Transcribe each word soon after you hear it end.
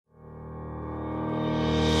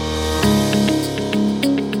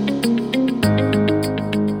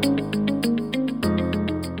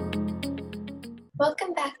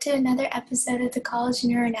to another episode of the College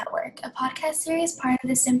Neuro Network, a podcast series part of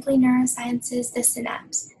the Simply Neurosciences The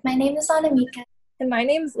Synapse. My name is Anamika. And my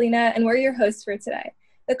name is Lina, and we're your hosts for today.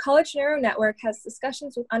 The College Neuro Network has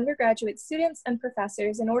discussions with undergraduate students and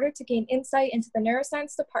professors in order to gain insight into the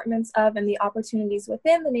neuroscience departments of and the opportunities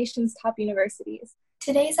within the nation's top universities.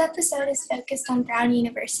 Today's episode is focused on Brown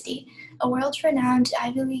University, a world-renowned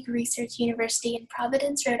Ivy League research university in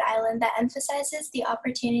Providence, Rhode Island that emphasizes the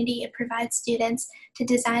opportunity it provides students to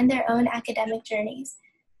design their own academic journeys.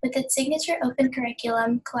 With its signature open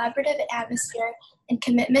curriculum, collaborative atmosphere, and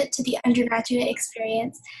commitment to the undergraduate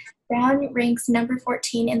experience, Brown ranks number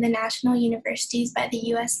 14 in the national universities by the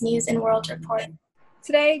U.S. News & World Report.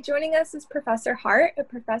 Today, joining us is Professor Hart, a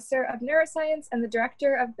professor of neuroscience and the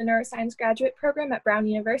director of the Neuroscience Graduate Program at Brown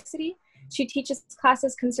University. She teaches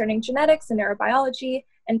classes concerning genetics and neurobiology,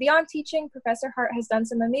 and beyond teaching, Professor Hart has done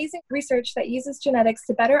some amazing research that uses genetics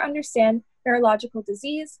to better understand neurological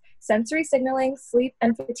disease, sensory signaling, sleep,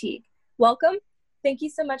 and fatigue. Welcome. Thank you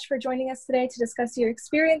so much for joining us today to discuss your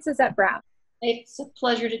experiences at Brown. It's a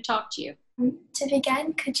pleasure to talk to you. To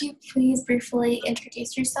begin, could you please briefly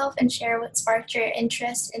introduce yourself and share what sparked your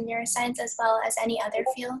interest in neuroscience as well as any other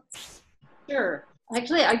fields? Sure.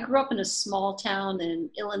 Actually, I grew up in a small town in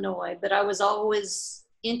Illinois, but I was always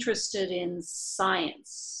interested in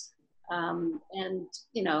science. And,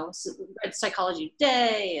 read Psychology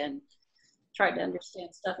Today and tried to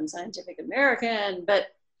understand stuff in Scientific American. But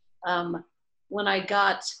when I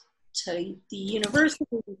got to the university,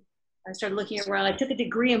 I started looking around. I took a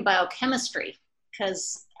degree in biochemistry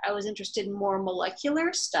because I was interested in more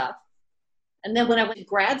molecular stuff. And then when I went to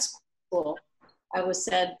grad school, I was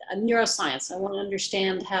said, neuroscience. I want to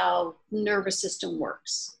understand how the nervous system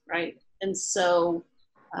works, right? And so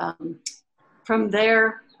from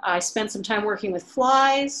there, I spent some time working with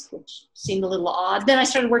flies, which seemed a little odd. Then I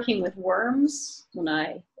started working with worms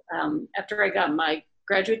after I got my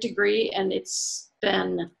graduate degree, and it's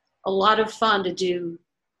been a lot of fun to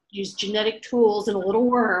use genetic tools in a little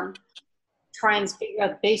worm, try and figure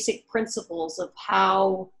out basic principles of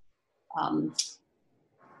how a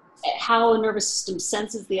nervous system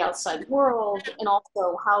senses the outside world, and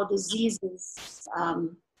also how diseases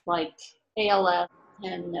like ALS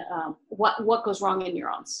and what goes wrong in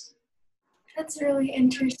neurons. That's really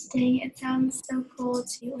interesting. It sounds so cool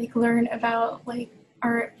to learn about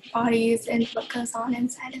our bodies and what goes on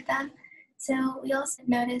inside of them. So we also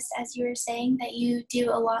noticed, as you were saying, that you do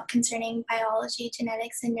a lot concerning biology,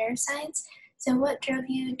 genetics, and neuroscience. So what drove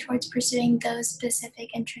you towards pursuing those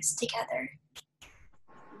specific interests together?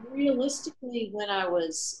 Realistically, when I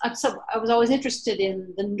was always interested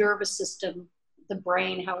in the nervous system, the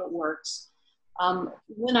brain, how it works.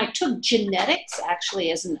 When I took genetics, actually,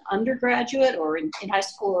 as an undergraduate or in high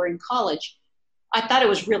school or in college, I thought it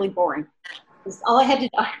was really boring. All I had to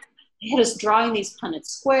do, I had us drawing these Punnett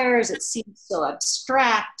squares. It seemed so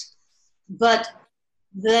abstract. But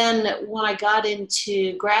then when I got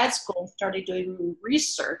into grad school and started doing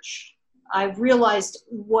research, I realized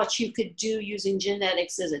what you could do using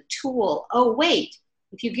genetics as a tool. Oh, wait,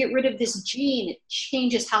 if you get rid of this gene, it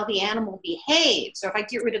changes how the animal behaves. Or if I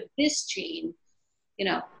get rid of this gene,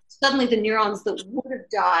 suddenly the neurons that would have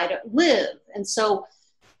died live. And so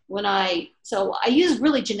I use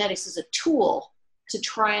really genetics as a tool to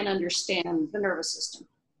try and understand the nervous system,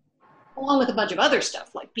 along with a bunch of other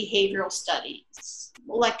stuff like behavioral studies,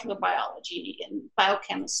 molecular biology, and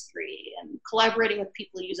biochemistry, and collaborating with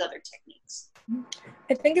people who use other techniques.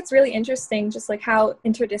 I think it's really interesting just how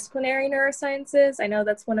interdisciplinary neuroscience is. I know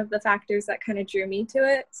that's one of the factors that kind of drew me to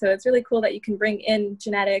it. So it's really cool that you can bring in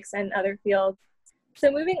genetics and other fields. So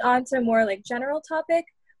moving on to a more general topic,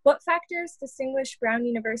 what factors distinguish Brown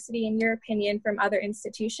University, in your opinion, from other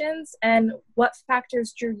institutions, and what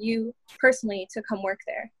factors drew you personally to come work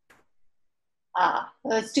there?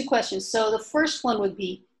 That's two questions. So the first one would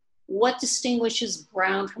be, what distinguishes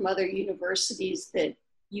Brown from other universities that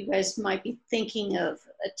you guys might be thinking of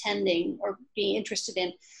attending or being interested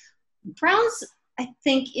in? Brown's, I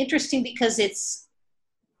think, interesting because it's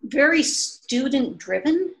very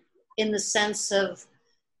student-driven in the sense of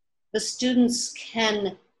the students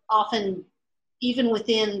can often, even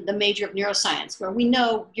within the major of neuroscience, where we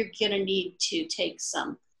know you're going to need to take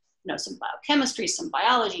some biochemistry, some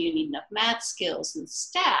biology, you need enough math skills and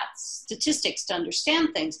statistics to understand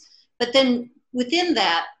things. But then within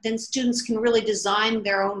that, then students can really design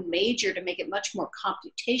their own major to make it much more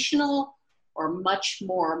computational or much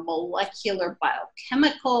more molecular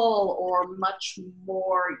biochemical or much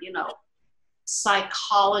more,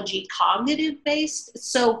 psychology cognitive based.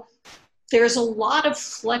 So there's a lot of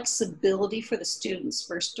flexibility for the students,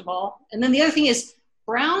 first of all. And then the other thing is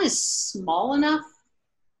Brown is small enough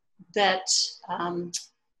that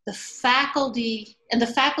the faculty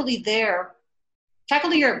are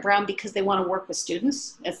at Brown because they want to work with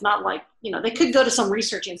students. It's not like, they could go to some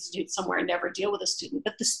research institute somewhere and never deal with a student,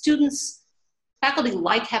 but faculty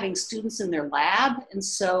like having students in their lab. And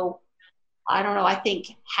so, I don't know, I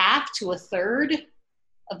think half to a third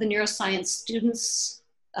of the neuroscience students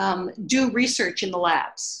do research in the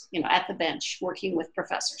labs, at the bench, working with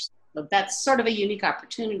professors. So that's sort of a unique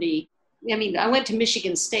opportunity. I mean, I went to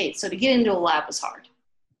Michigan State, so to get into a lab was hard.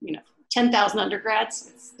 10,000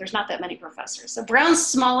 undergrads, there's not that many professors. So Brown's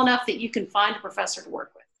small enough that you can find a professor to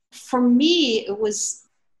work with. For me, it was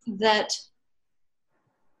that,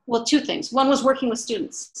 well, two things. One was working with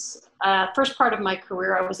students. First part of my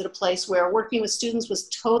career, I was at a place where working with students was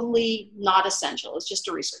totally not essential. It was just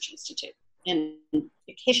a research institute. And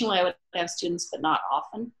occasionally I would have students, but not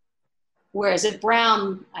often. Whereas at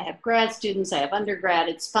Brown, I have grad students, I have undergrad.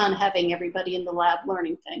 It's fun having everybody in the lab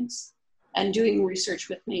learning things and doing research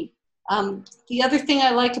with me. The other thing I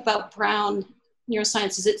like about Brown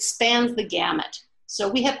Neuroscience is it spans the gamut. So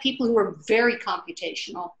we have people who are very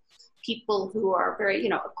computational, people who are very,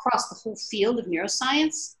 across the whole field of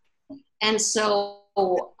neuroscience. And so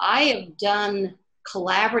I have done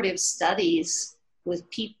collaborative studies with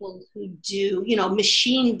people who do,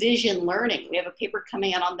 machine vision learning. We have a paper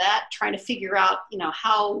coming out on that, trying to figure out,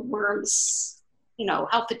 how worms,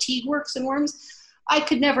 how fatigue works in worms. I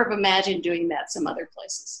could never have imagined doing that some other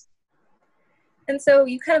places. And so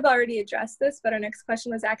you kind of already addressed this, but our next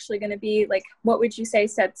question was actually going to be, what would you say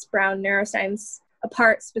sets Brown Neuroscience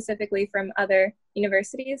apart specifically from other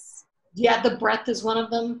universities? Yeah, the breadth is one of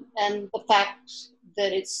them, and the fact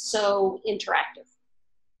that it's so interactive,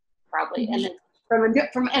 probably. Mm-hmm. And then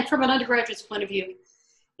from an undergraduate's point of view,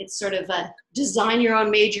 it's sort of a design your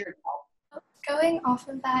own major. Going off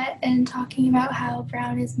of that and talking about how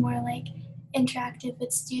Brown is more interactive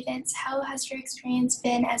with students, how has your experience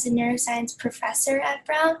been as a neuroscience professor at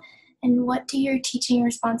Brown, and what do your teaching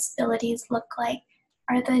responsibilities look like?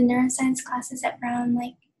 Are the neuroscience classes at Brown,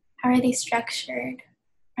 how are they structured?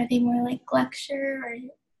 Are they more lecture or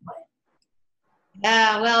what?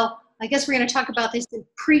 Yeah, well, I guess we're going to talk about this in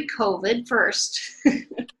pre-COVID first,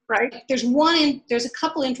 right? There's a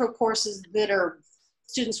couple intro courses that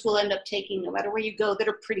students will end up taking no matter where you go that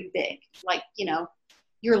are pretty big.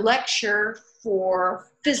 Your lecture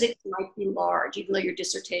for physics might be large, even though your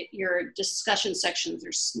discussion sections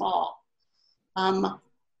are small.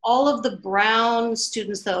 All of the Brown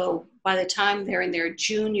students, though, by the time they're in their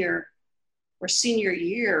junior or senior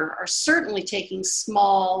year, are certainly taking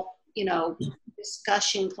small,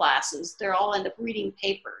 discussion classes. They'll all end up reading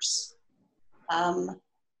papers.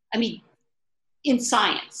 In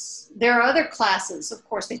science, there are other classes, of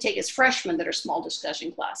course, they take as freshmen that are small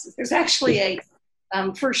discussion classes. There's actually a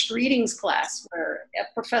first readings class where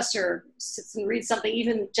a professor sits and reads something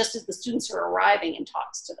even just as the students are arriving and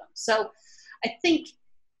talks to them. So I think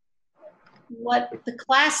what the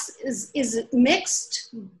class is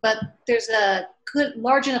mixed, but there's a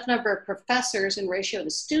large enough number of professors in ratio to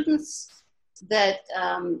students that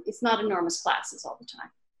it's not enormous classes all the time.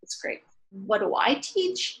 It's great. What do I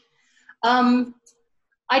teach?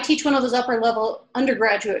 I teach one of those upper level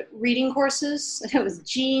undergraduate reading courses. It was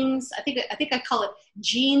genes. I think I call it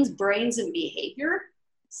genes, brains, and behavior.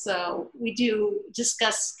 So we can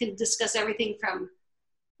discuss everything from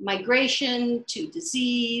migration to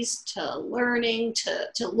disease to learning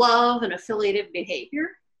to love and affiliative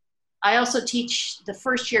behavior. I also teach the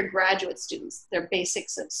first year graduate students their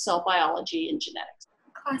basics of cell biology and genetics.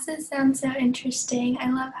 Classes sound so interesting. I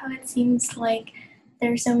love how it seems like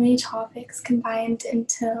there are so many topics combined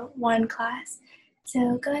into one class.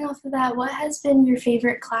 So going off of that, what has been your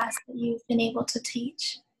favorite class that you've been able to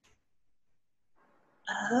teach?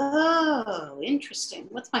 Oh, interesting.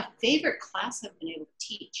 What's my favorite class I've been able to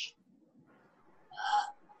teach?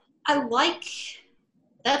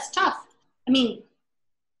 That's tough.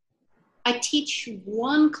 I teach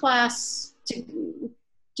one class to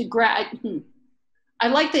grad.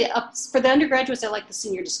 For the undergraduates, I like the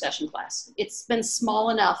senior discussion class. It's been small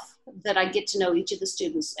enough that I get to know each of the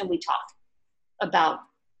students and we talk about,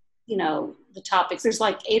 the topics. There's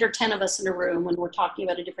 8 or 10 of us in a room when we're talking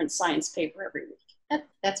about a different science paper every week.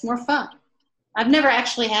 That's more fun. I've never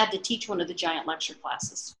actually had to teach one of the giant lecture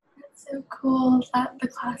classes. That's so cool that the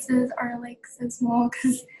classes are so small,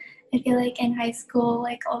 because I feel in high school,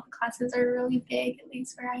 all the classes are really big, at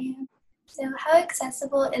least where I am. So how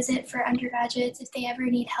accessible is it for undergraduates if they ever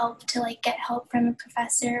need help to get help from a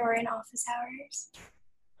professor or in office hours?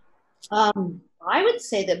 I would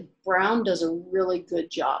say that Brown does a really good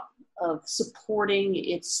job of supporting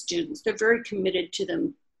its students. They're very committed to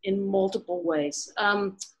them in multiple ways.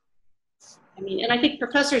 I mean, and I think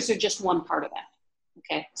professors are just one part of that.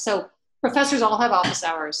 Okay, so professors all have office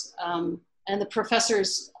hours, and the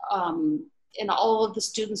professors and all of the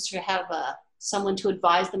students who have someone to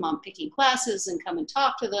advise them on picking classes and come and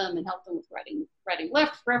talk to them and help them with writing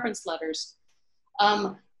reference letters.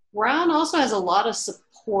 Brown also has a lot of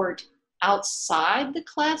support outside the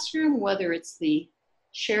classroom, whether it's the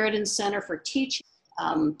Sheridan Center for Teaching,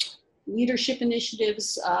 leadership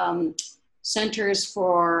initiatives, centers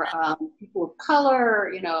for people of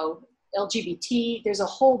color, LGBT. There's a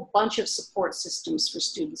whole bunch of support systems for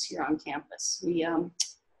students here on campus. We, I'm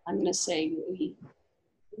going to say, we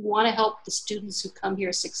want to help the students who come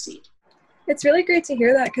here succeed. It's really great to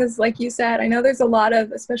hear that because, like you said, I know there's a lot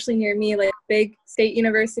of, especially near me, like big state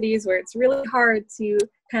universities where it's really hard to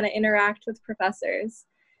kind of interact with professors.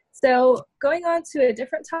 So going on to a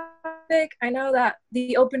different topic, I know that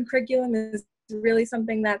the open curriculum is really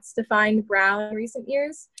something that's defined Brown in recent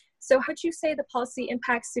years. So how would you say the policy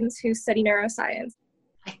impacts students who study neuroscience?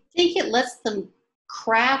 I think it lets them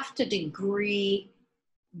craft a degree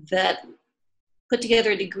that, put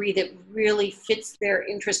together a degree that really fits their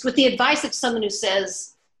interest with the advice of someone who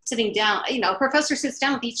says, sitting down, a professor sits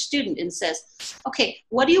down with each student and says, okay,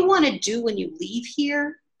 what do you want to do when you leave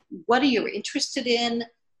here? What are you interested in?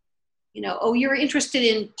 Oh, you're interested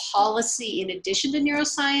in policy in addition to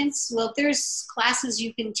neuroscience? Well, there's classes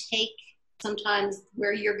you can take sometimes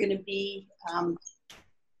where you're going to be,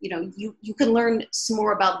 you can learn some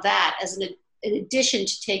more about that as an addition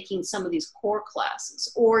to taking some of these core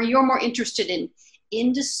classes. Or you're more interested in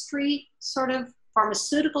industry, sort of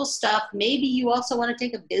pharmaceutical stuff. Maybe you also want to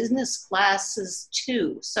take a business classes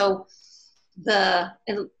too. So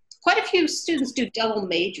and quite a few students do double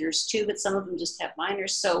majors too, but some of them just have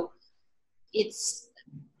minors. So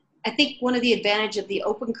I think one of the advantages of the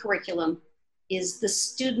open curriculum is the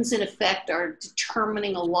students in effect are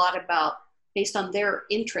determining a lot about, based on their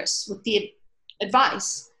interests with the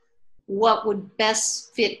advice, what would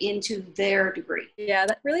best fit into their degree. Yeah,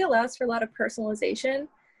 that really allows for a lot of personalization.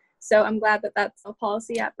 So I'm glad that that's a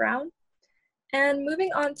policy at Brown. And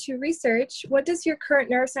moving on to research, what does your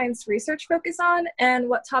current neuroscience research focus on, and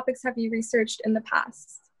what topics have you researched in the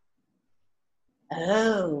past?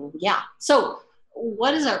 Oh, yeah. So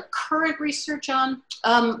what is our current research on?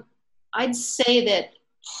 I'd say that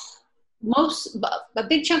a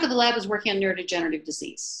big chunk of the lab is working on neurodegenerative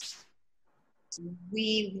disease.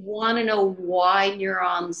 We want to know why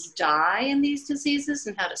neurons die in these diseases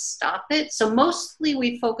and how to stop it. So mostly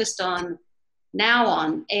we focused on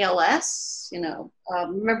ALS,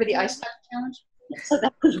 remember the Ice Pack Challenge? So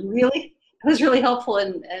that was really helpful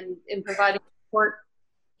in providing support.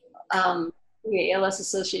 The ALS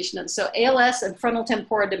Association. So ALS and frontal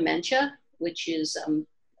temporal dementia, which is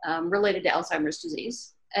related to Alzheimer's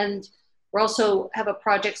disease. And we also have a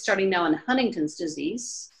project starting now on Huntington's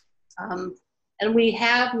disease. And we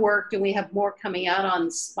have worked, and we have more coming out on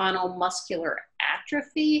spinal muscular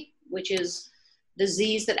atrophy, which is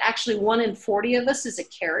disease that actually 1 in 40 of us is a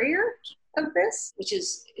carrier of this,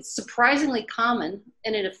 it's surprisingly common,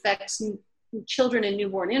 and it affects children and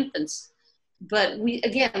newborn infants. But we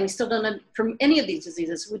still don't know, from any of these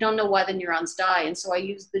diseases, we don't know why the neurons die. And so I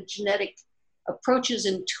use the genetic approaches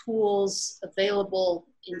and tools available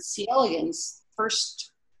in C. elegans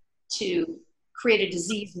first to create a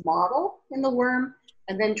disease model in the worm,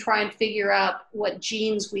 and then try and figure out what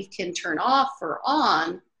genes we can turn off or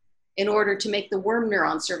on in order to make the worm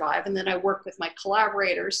neuron survive. And then I work with my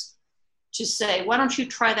collaborators to say, why don't you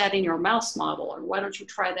try that in your mouse model, or why don't you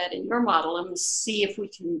try that in your model, and see if we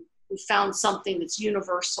found something that's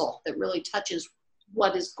universal that really touches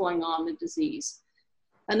what is going on in the disease.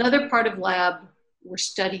 Another part of lab, we're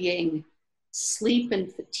studying sleep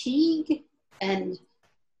and fatigue, and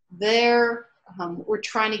there we're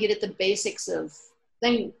trying to get at the basics of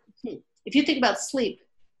things. If you think about sleep,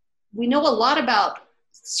 we know a lot about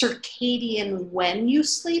circadian when you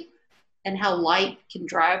sleep and how light can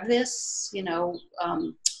drive this,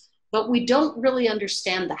 but we don't really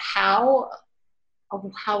understand the how of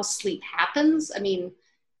how sleep happens. I mean,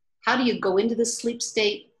 how do you go into the sleep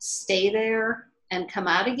state, stay there, and come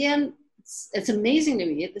out again? It's amazing to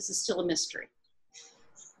me. This is still a mystery.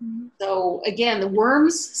 Mm-hmm. So again, the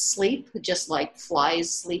worms sleep just like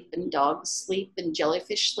flies sleep and dogs sleep and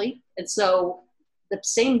jellyfish sleep. And so the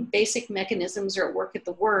same basic mechanisms are at work at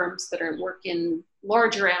the worms that are at work in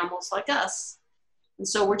larger animals like us. And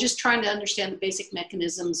so we're just trying to understand the basic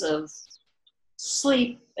mechanisms of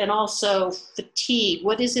sleep and also fatigue.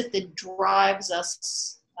 What is it that drives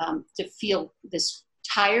us to feel this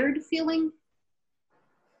tired feeling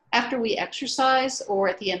after we exercise or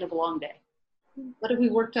at the end of a long day? What have we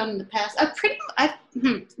worked on in the past?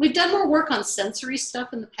 We've done more work on sensory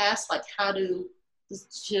stuff in the past, like how do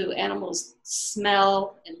animals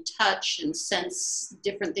smell and touch and sense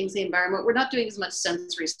different things in the environment. We're not doing as much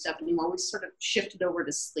sensory stuff anymore. We sort of shifted over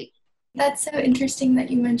to sleep. That's so interesting that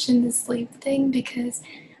you mentioned the sleep thing, because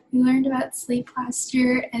we learned about sleep last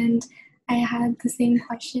year and I had the same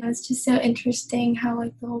question. It was just so interesting how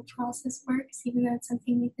like the whole process works, even though it's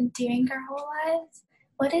something we've been doing our whole lives.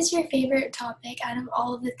 What is your favorite topic out of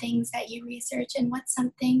all of the things that you research, and what's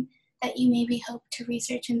something that you maybe hope to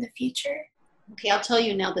research in the future? Okay, I'll tell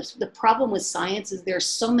you now, the problem with science is there are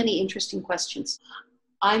so many interesting questions.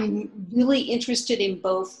 I'm really interested in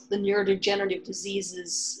both the neurodegenerative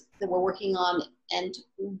diseases that we're working on and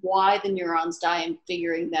why the neurons die and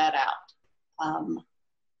figuring that out.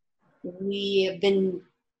 We have been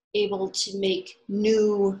able to make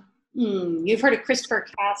you've heard of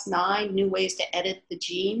CRISPR-Cas9, new ways to edit the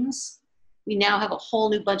genes. We now have a whole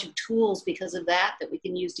new bunch of tools because of that we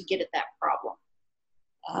can use to get at that problem.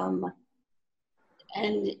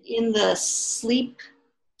 And in the sleep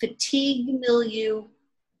fatigue milieu,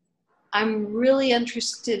 I'm really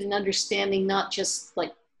interested in understanding not just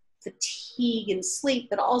like fatigue and sleep,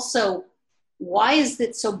 but also why is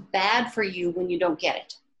it so bad for you when you don't get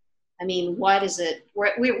it? I mean, why does it,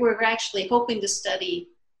 we're actually hoping to study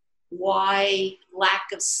why lack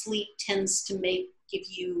of sleep tends to give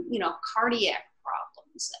you, cardiac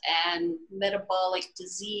problems and metabolic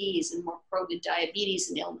disease and more prone to diabetes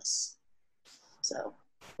and illness. So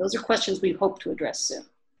those are questions we hope to address soon.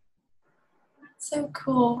 So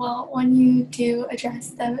cool. Well, when you do address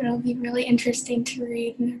them, it'll be really interesting to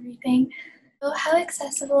read and everything. So how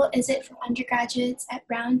accessible is it for undergraduates at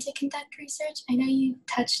Brown to conduct research? I know you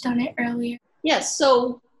touched on it earlier. Yes,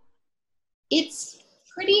 so it's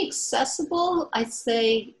pretty accessible. I'd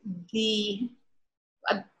say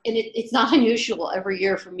it's not unusual every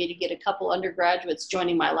year for me to get a couple undergraduates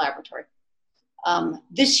joining my laboratory.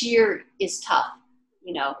 This year is tough.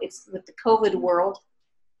 It's with the COVID world,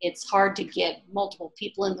 it's hard to get multiple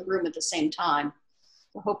people in the room at the same time.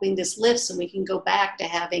 We're hoping this lifts and we can go back to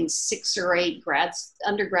having 6 or 8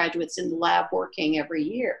 undergraduates in the lab working every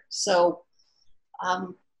year. So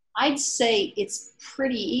I'd say it's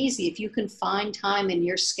pretty easy. If you can find time in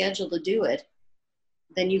your schedule to do it,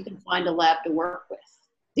 then you can find a lab to work with.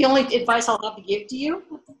 The only advice I'll have to give to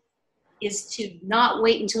you is to not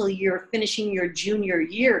wait until you're finishing your junior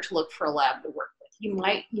year to look for a lab to work with. You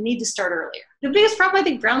need to start earlier. The biggest problem I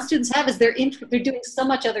think Brown students have is they're doing so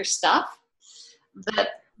much other stuff that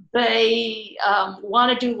they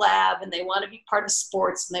want to do lab and they want to be part of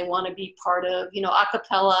sports and they want to be part of, a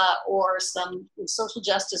cappella or some social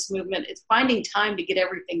justice movement. It's finding time to get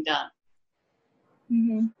everything done.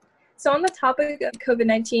 Mm-hmm. So on the topic of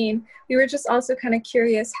COVID-19, we were just also kind of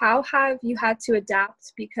curious, how have you had to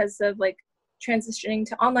adapt because of like transitioning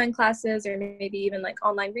to online classes or maybe even like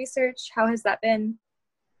online research? How has that been?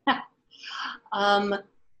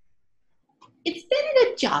 It's been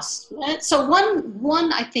an adjustment. So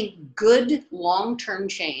one I think good long-term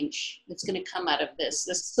change that's going to come out of this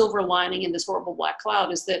silver lining in this horrible black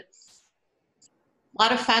cloud is that a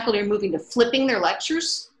lot of faculty are moving to flipping their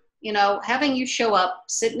lectures. Having you show up,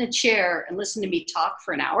 sit in a chair and listen to me talk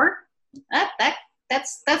for an hour,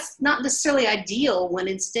 that's not necessarily ideal when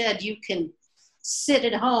instead you can sit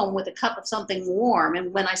at home with a cup of something warm.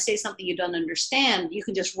 And when I say something you don't understand, you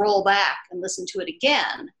can just roll back and listen to it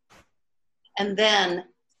again. And then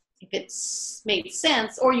if it's made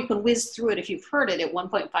sense, or you can whiz through it if you've heard it at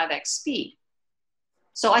 1.5x speed.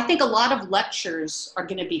 So I think a lot of lectures are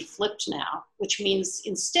going to be flipped now, which means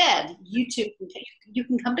instead you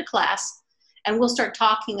can come to class and we'll start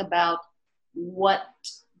talking about what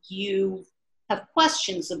you have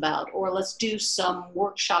questions about, or let's do some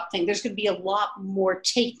workshop thing. There's going to be a lot more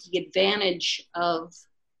taking advantage of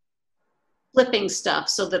flipping stuff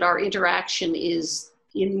so that our interaction is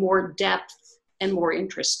in more depth and more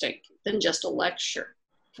interesting than just a lecture.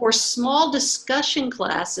 For small discussion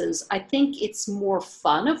classes, I think it's more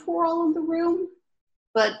fun if we're all in the room,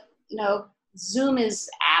 but Zoom is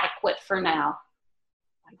adequate for now,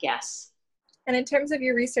 I guess. And in terms of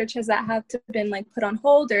your research, has that had to been like put on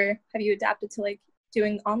hold, or have you adapted to like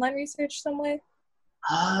doing online research some way?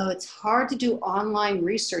 Oh, it's hard to do online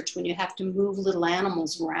research when you have to move little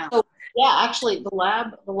animals around. So, yeah, actually the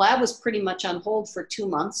lab was pretty much on hold for 2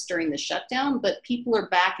 months during the shutdown, but people are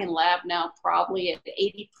back in lab now probably at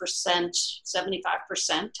 80%,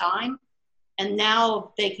 75% time. And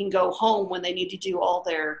now they can go home when they need to do all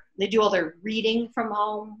their reading from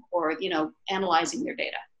home or, analyzing their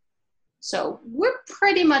data. So we're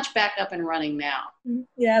pretty much back up and running now.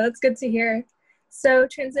 Yeah, that's good to hear. So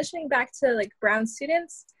transitioning back to like Brown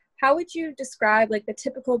students, how would you describe like the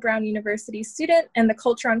typical Brown University student and the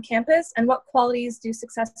culture on campus, and what qualities do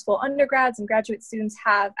successful undergrads and graduate students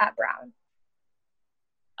have at Brown?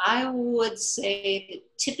 I would say the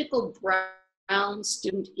typical Brown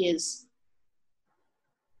student is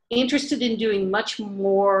interested in doing much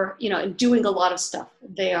more, and doing a lot of stuff.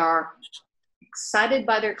 They are excited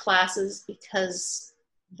by their classes because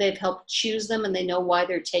they've helped choose them and they know why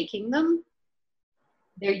they're taking them.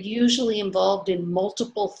 They're usually involved in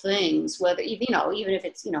multiple things, whether, even if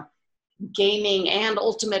it's, gaming and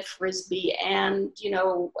ultimate frisbee and,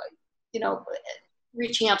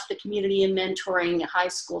 reaching out to the community and mentoring high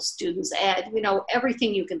school students,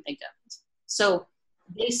 everything you can think of. So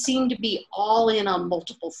they seem to be all in on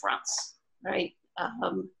multiple fronts, right?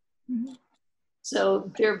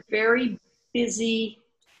 So they're very busy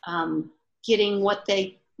getting what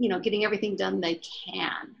getting everything done they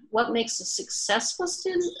can. What makes a successful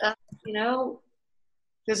student?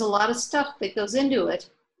 There's a lot of stuff that goes into it.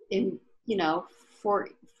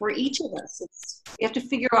 For each of us, we have to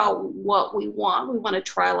figure out what we want. We want to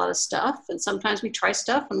try a lot of stuff, and sometimes we try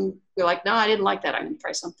stuff and we're like, no, I didn't like that. I'm going to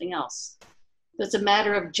try something else. So it's a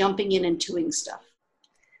matter of jumping in and doing stuff.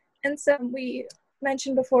 And so we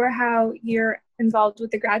mentioned before how you're involved with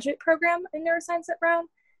the graduate program in neuroscience at Brown.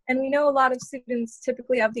 And we know a lot of students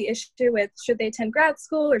typically have the issue with should they attend grad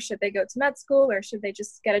school, or should they go to med school, or should they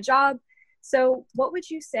just get a job? So what would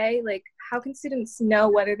you say, like, how can students know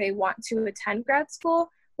whether they want to attend grad school?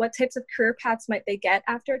 What types of career paths might they get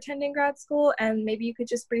after attending grad school? And maybe you could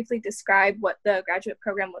just briefly describe what the graduate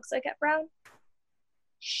program looks like at Brown.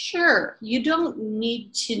 Sure. You don't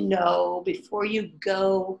need to know before you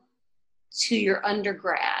go to your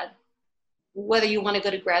undergrad whether you want to go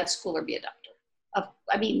to grad school or be a doctor.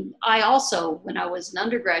 I also, when I was an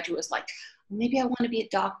undergraduate, was like, maybe I want to be a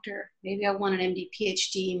doctor. Maybe I want an MD,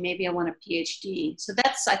 PhD. Maybe I want a PhD. So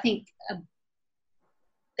that's, I think,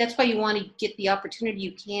 that's why you want to get the opportunity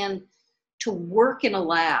you can to work in a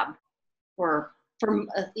lab for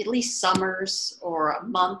at least summers or a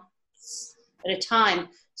month at a time.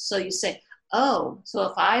 So you say, oh, so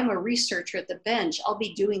if I'm a researcher at the bench, I'll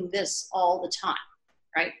be doing this all the time,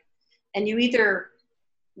 right? And you either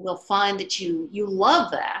will find that you love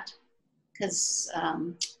that, because,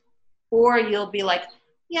 or you'll be like,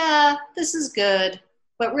 yeah, this is good,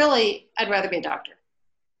 but really, I'd rather be a doctor.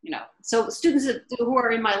 So students who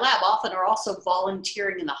are in my lab often are also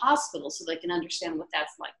volunteering in the hospital so they can understand what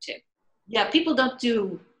that's like too. Yeah, people don't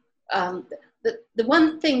do, the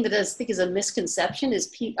one thing that I think is a misconception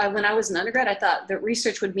is when I was an undergrad, I thought that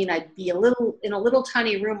research would mean I'd be in a little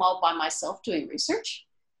tiny room all by myself doing research.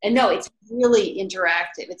 And no, it's really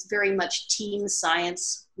interactive. It's very much team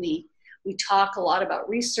science. We talk a lot about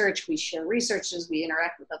research. We share researches. We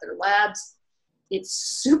interact with other labs. It's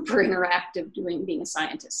super interactive being a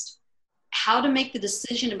scientist. How to make the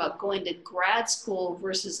decision about going to grad school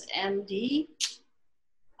versus MD?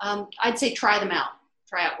 I'd say try them out.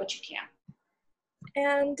 Try out what you can.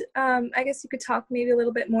 And I guess you could talk maybe a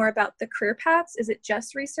little bit more about the career paths. Is it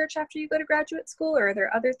just research after you go to graduate school, or are there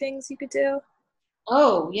other things you could do?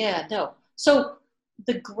 Oh, yeah, no. So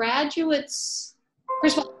the graduates,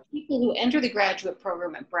 first of all, people who enter the graduate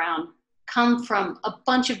program at Brown come from a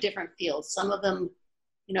bunch of different fields. Some of them,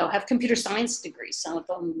 have computer science degrees. Some of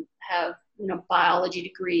them have, biology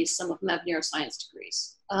degrees. Some of them have neuroscience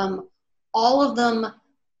degrees. All of them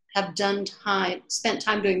have spent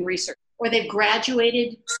time doing research, or they've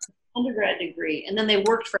graduated undergrad degree, and then they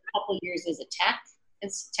worked for a couple of years as a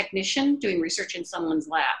technician doing research in someone's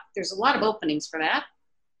lab. There's a lot of openings for that.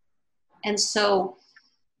 And so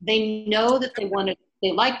they know that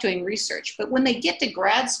they like doing research, but when they get to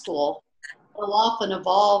grad school, they'll often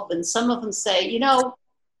evolve, and some of them say,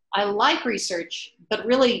 I like research, but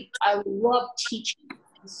really I love teaching.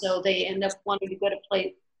 And so they end up wanting to go to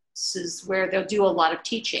places where they'll do a lot of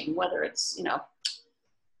teaching, whether it's,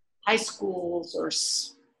 high schools or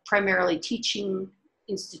primarily teaching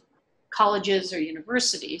colleges or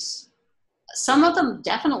universities. Some of them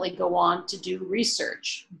definitely go on to do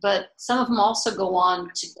research, but some of them also go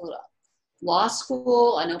on to go to law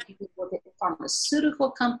school. I know people work at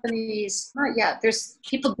pharmaceutical companies. There's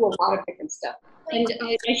people do a lot of different stuff. And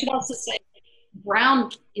I should also say, the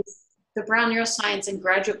Brown Neuroscience and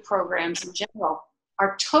graduate programs in general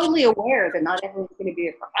are totally aware that not everyone's going to be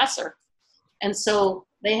a professor. And so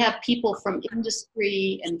they have people from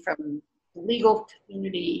industry and from the legal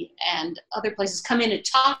community and other places come in and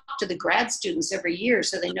talk to the grad students every year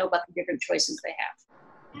so they know about the different choices they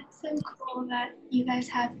have. It's so cool that you guys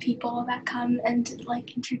have people that come and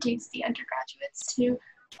introduce the undergraduates to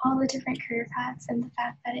all the different career paths, and the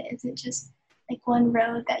fact that it isn't just like one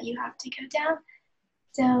road that you have to go down.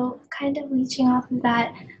 So kind of leeching off of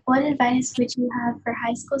that, what advice would you have for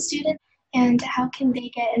high school students and how can they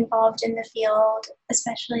get involved in the field,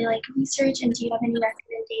 especially like research? And do you have any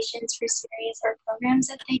recommendations for series or programs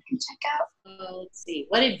that they can check out? Let's see,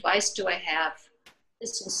 what advice do I have?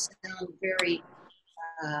 This will sound very,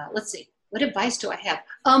 let's see, what advice do I have?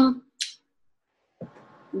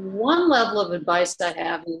 One level of advice I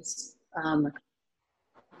have is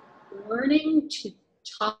learning to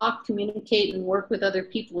talk, communicate, and work with other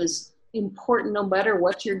people is important no matter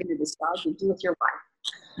what you're going to decide to do with your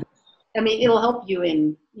life. I mean, it'll help you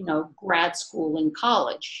in, grad school and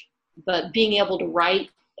college, but being able to write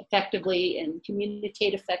effectively and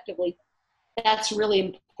communicate effectively, that's really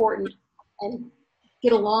important. And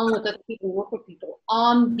get along with other people, work with people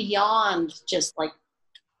on beyond just like,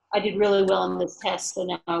 I did really well on this test, so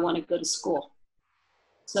now I want to go to school.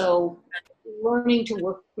 So learning to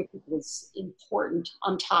work with people is important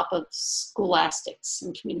on top of scholastics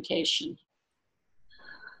and communication.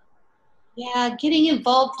 Yeah, getting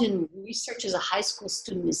involved in research as a high school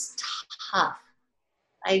student is tough.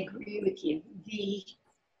 I agree with you.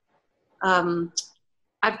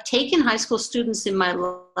 I've taken high school students in my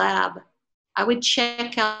lab. I would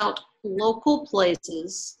check out local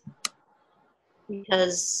places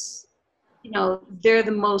because, they're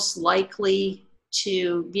the most likely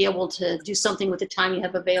to be able to do something with the time you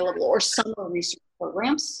have available, or summer research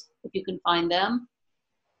programs, if you can find them.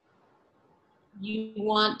 You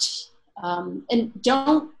want, and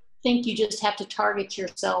don't think you just have to target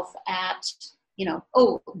yourself at,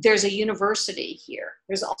 there's a university here.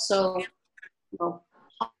 There's also,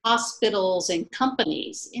 hospitals and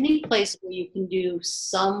companies, any place where you can do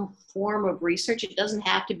some form of research. It doesn't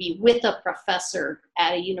have to be with a professor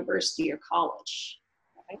at a university or college.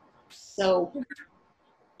 Right? So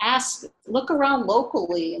look around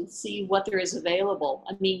locally and see what there is available.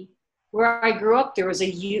 I mean, where I grew up, there was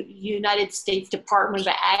a United States Department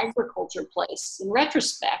of Agriculture place. In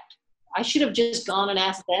retrospect, I should have just gone and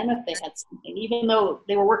asked them if they had something. Even though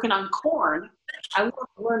they were working on corn, I would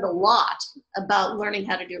have learned a lot about learning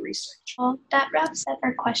how to do research. Well, that wraps up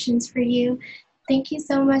our questions for you. Thank you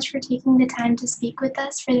so much for taking the time to speak with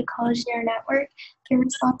us for the College Neuro Network. Your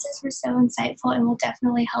responses were so insightful and will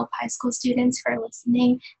definitely help high school students who are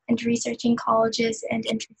listening and researching colleges and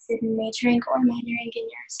interested in majoring or minoring in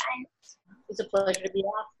neuroscience. It was a pleasure to be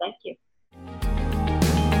on. Thank you.